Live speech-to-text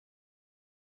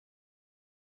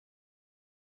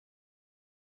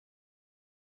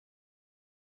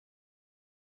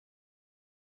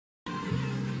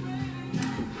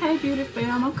Hey beauty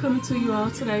fam, I'm coming to you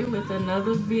all today with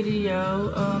another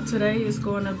video. Today is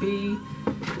going to be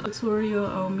a tutorial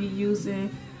on me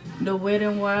using the Wet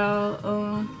n Wild.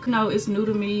 No, it's new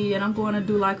to me, and I'm going to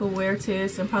do like a wear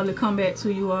test and probably come back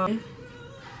to you all.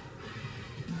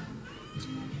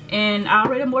 And I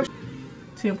already more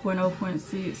 10.0.6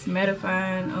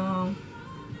 mattifying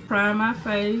prime my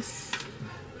face.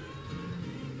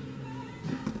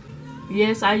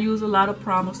 Yes, I use a lot of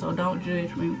primer, so don't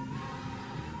judge me.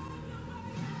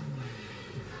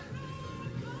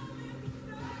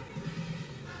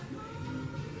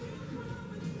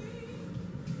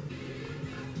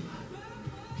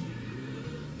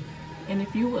 And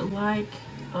if you would like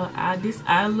this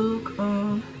eye look,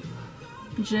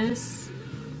 just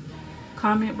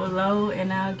comment below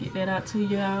and I'll get that out to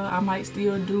y'all. I might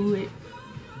still do it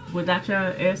without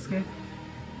y'all asking.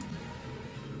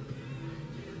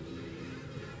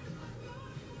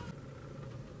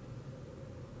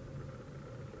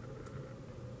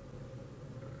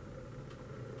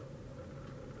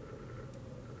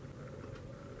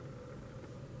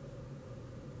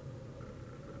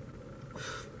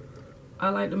 I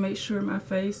like to make sure my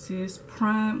face is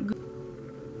primed.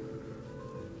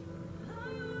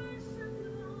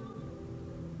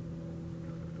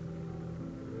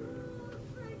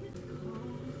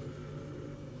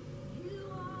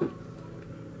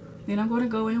 Then I'm going to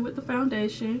go in with the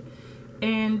foundation,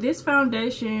 and this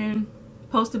foundation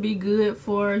supposed to be good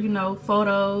for, you know,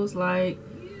 photos, like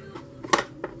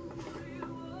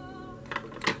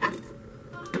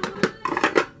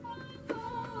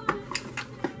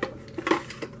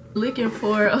looking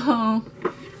for I'm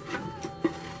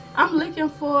looking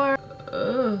for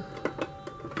oh,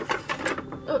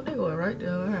 they go right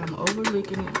there. I'm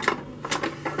overlooking it.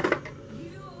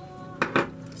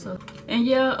 So, and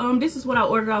yeah, this is what I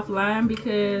ordered offline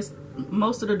because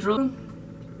most of the drugs,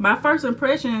 my first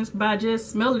impressions by just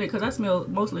smelling it, because I smell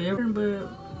mostly everything, but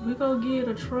we gonna give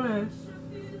it a try.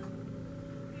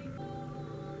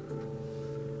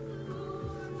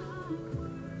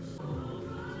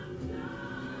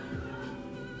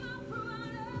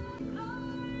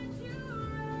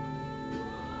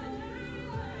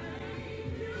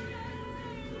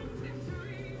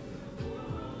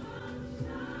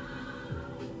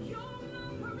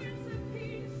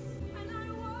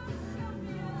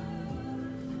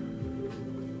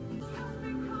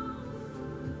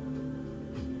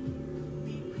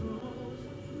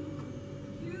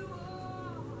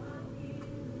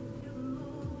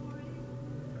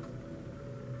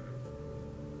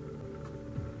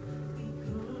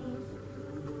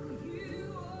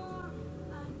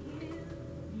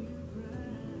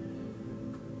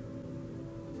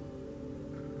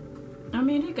 I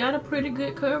mean, it got a pretty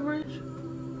good coverage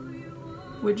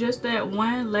with just that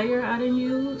one layer I didn't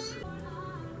use.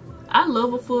 I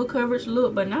love a full coverage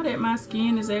look, but now that my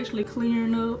skin is actually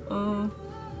clearing up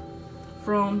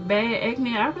from bad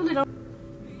acne, I really don't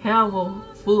have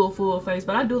a full face,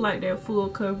 but I do like that full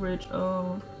coverage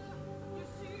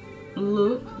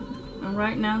look. And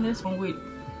right now this one with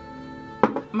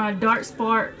my dark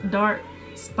spot.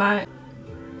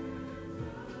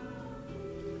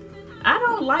 I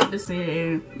don't like to see it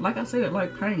in, like I said,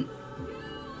 like paint.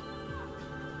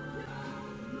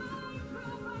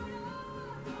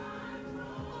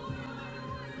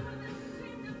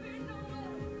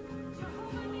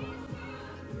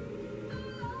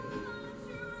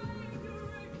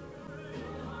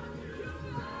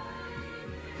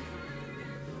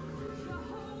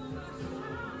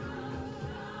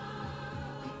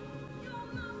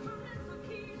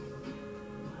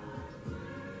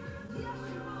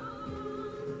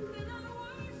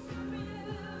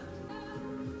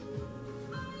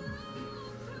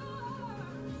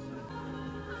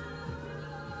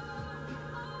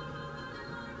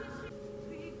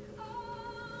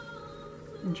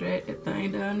 Drag that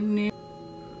thing down in there.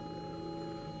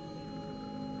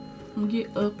 I'm gonna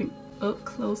get up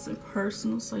close and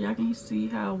personal so y'all can see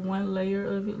how one layer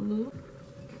of it look.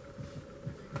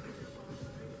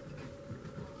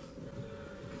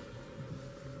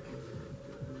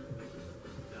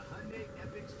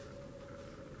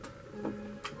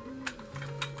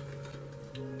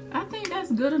 I think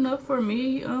that's good enough for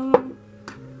me.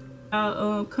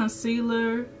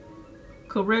 Concealer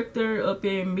corrector up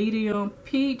in medium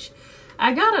peach.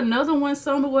 I got another one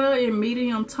somewhere in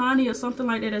medium tawny or something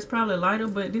like that that's probably lighter,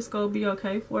 but this gonna be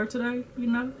okay for today, you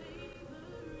know.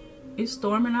 It's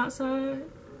storming outside.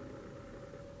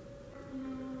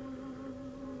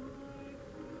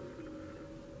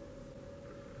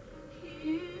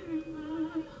 Hear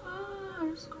my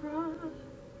heart's cry.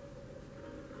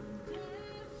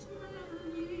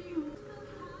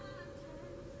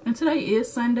 And today is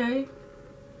Sunday.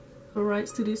 The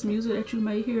rights to this music that you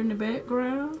may hear in the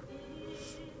background.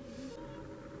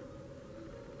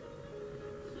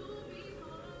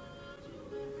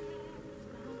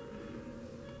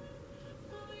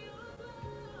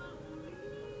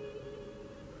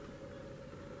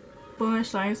 Sponge,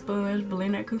 shine sponge,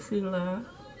 blend that concealer.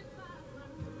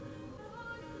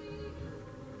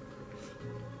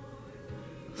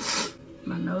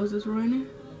 My nose is running.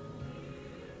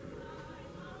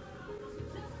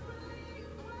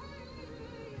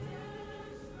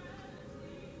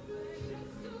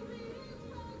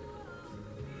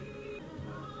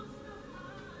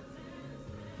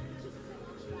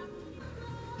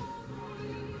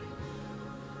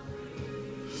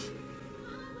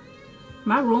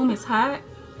 My room is hot,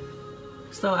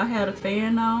 so I had a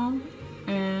fan on,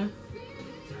 and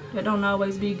that don't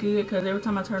always be good because every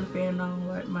time I turn the fan on,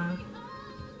 like, my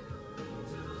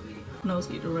nose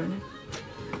get to running.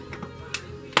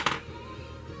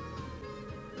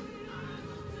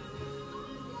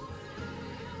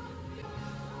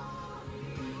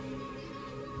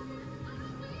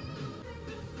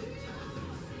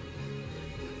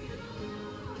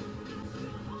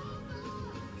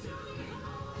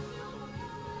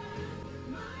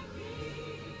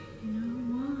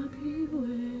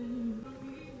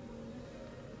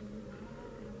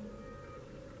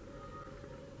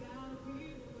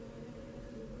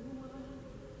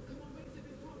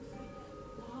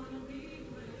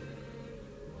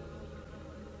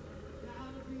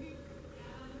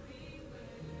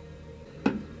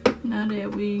 Now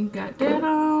that we got that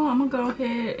on, I'm gonna go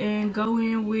ahead and go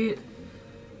in with,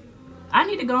 I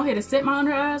need to go ahead and set my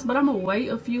under eyes, but I'm gonna wait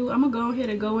a few. I'm gonna go ahead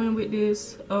and go in with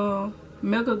this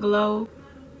Mega Glow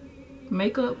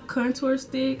makeup contour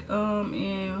stick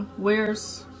and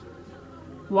Where's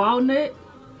Walnut.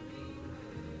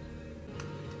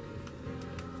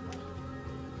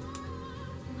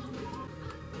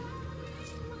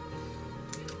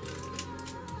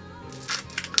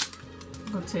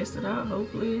 I'm gonna test it out.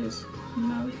 Hopefully it's, you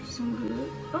know, some good.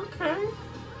 Okay.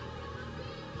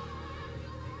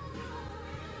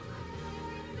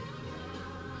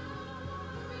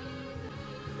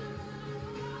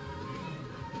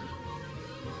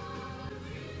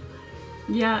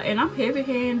 Yeah, and I'm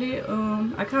heavy-handed.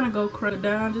 I kind of go crud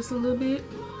down just a little bit.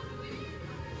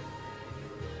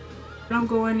 I'm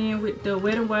going in with the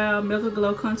Wet n Wild Mega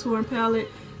Glow Contouring Palette,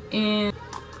 and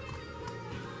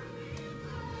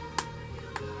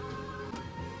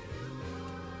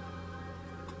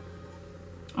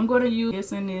I'm going to use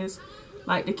this, and this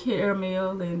like the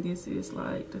caramel, and this is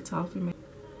like the toffee.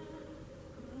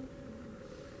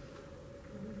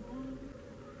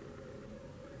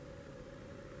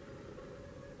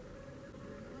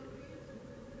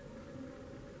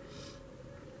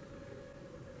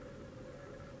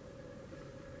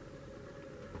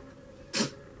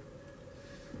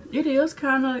 It is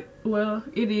kind of, well,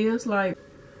 it is like,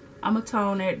 I'm gonna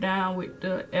tone that down with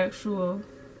the actual,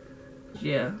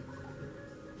 yeah.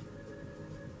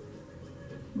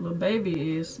 Little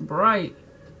baby is bright.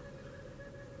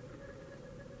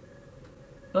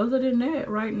 Other than that,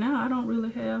 right now, I don't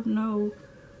really have no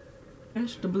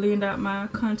to blend out my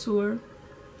contour.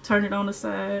 Turn it on the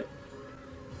side.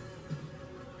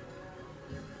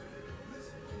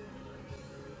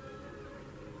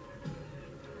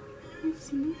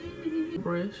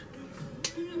 Brush.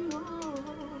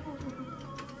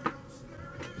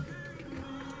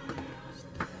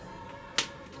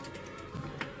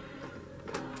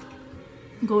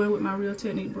 Go in with my Real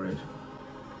Technique brush.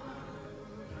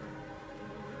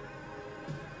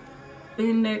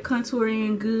 In that contour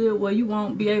in good, where you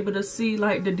won't be able to see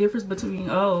like the difference between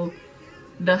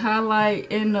the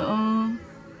highlight and the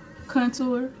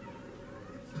contour.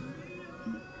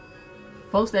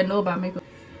 Folks that know about makeup.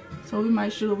 So we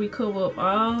make sure we cover up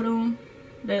all them,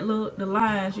 the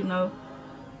lines, you know.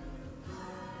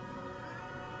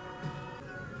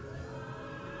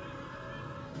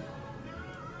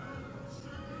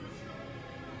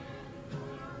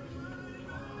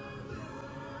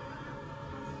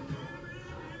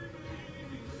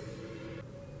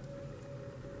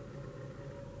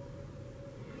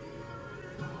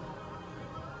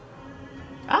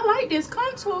 I like this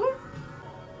contour.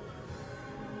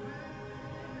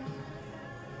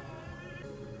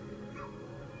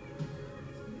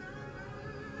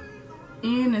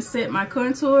 In and set my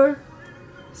contour,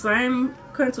 same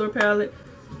contour palette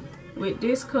with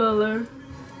this color.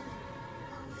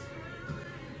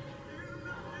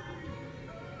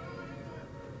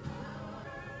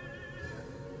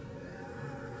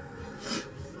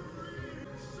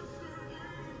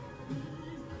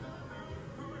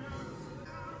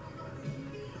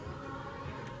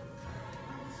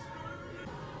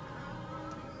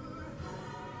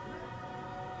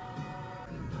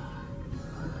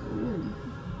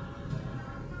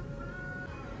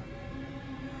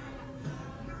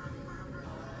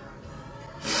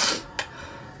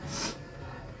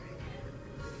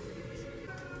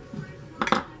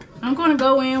 I'm going to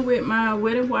go in with my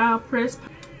Wet n Wild press.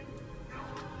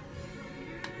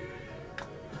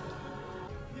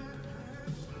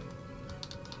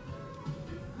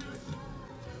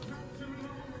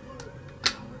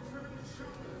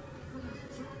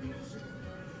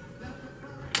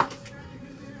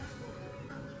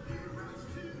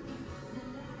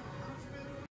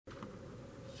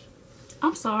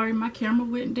 I'm sorry, my camera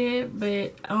went dead,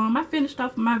 but I finished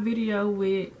off my video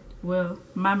with, well,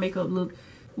 my makeup look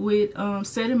with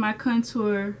setting my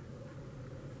contour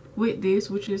with this,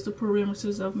 which is the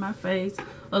perimeters of my face,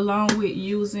 along with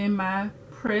using my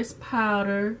pressed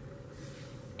powder.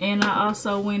 And I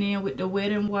also went in with the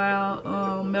Wet n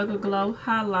Wild Mega Glow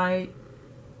highlight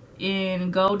in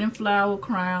Golden Flower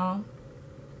Crown,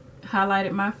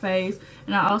 highlighted my face.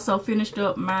 And I also finished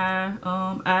up my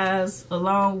eyes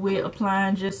along with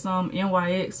applying just some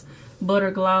NYX butter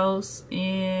gloss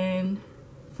in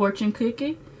Fortune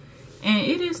Cookie. And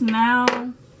it is now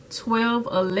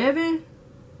 12:11.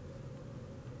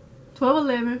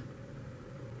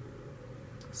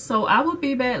 So I will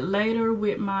be back later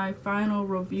with my final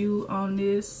review on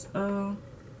this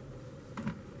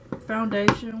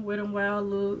foundation, Wet n Wild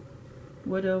look,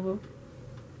 whatever.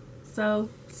 So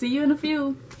see you in a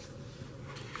few.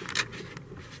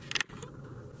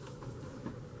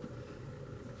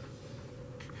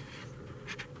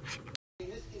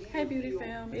 Hey beauty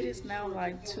fam, it is now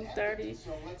like 2:30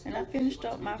 and I finished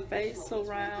up my face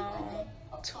around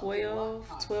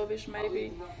 12-ish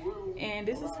maybe, and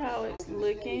this is how it's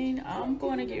looking. I'm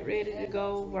going to get ready to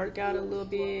go work out a little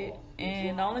bit,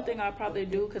 and the only thing I'll probably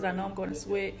do, because I know I'm going to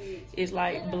sweat, is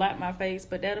like black my face,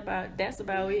 but that's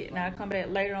about it. And I'll come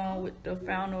back later on with the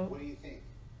final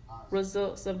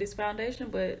results of this foundation,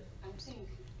 but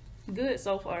good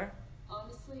so far.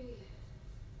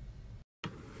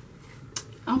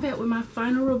 I'm back with my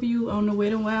final review on the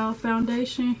Wet n Wild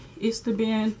foundation. It's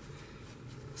been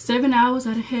 7 hours.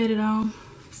 I had it on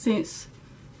since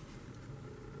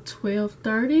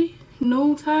 12:30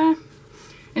 noon time,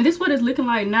 and this is what it's looking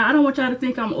like now. I don't want y'all to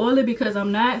think I'm oily because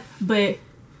I'm not, but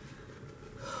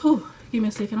whew, give me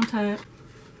a second, I'm tired.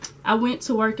 I went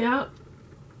to work out.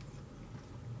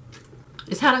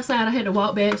 It's hot outside. I had to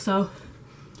walk back, so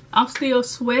I'm still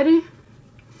sweating,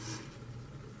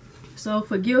 so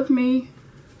forgive me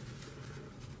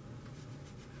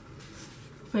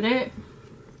for that.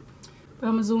 But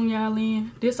I'm gonna zoom y'all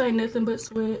in. This ain't nothing but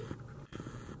sweat.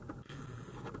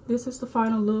 This is the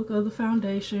final look of the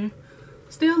foundation.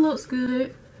 Still looks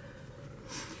good.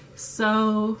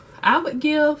 So I would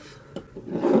give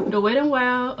the Wet n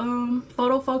Wild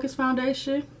PhotoFocus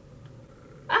foundation,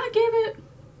 I give it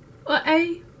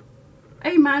a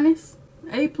A minus,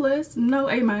 A plus, no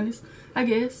A minus, I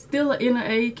guess. Still in the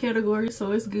A category,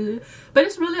 so it's good. But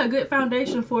it's really a good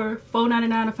foundation for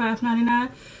 $4.99 or $5.99.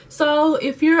 So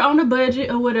if you're on a budget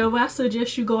or whatever, I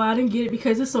suggest you go out and get it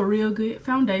because it's a real good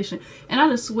foundation. And I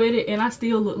just sweated and I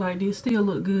still look like this, still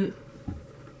look good,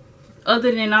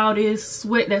 other than all this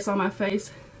sweat that's on my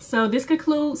face. So this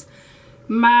concludes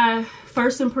my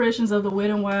first impressions of the Wet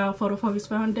n Wild PhotoFocus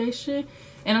foundation.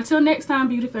 And until next time,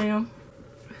 beauty fam.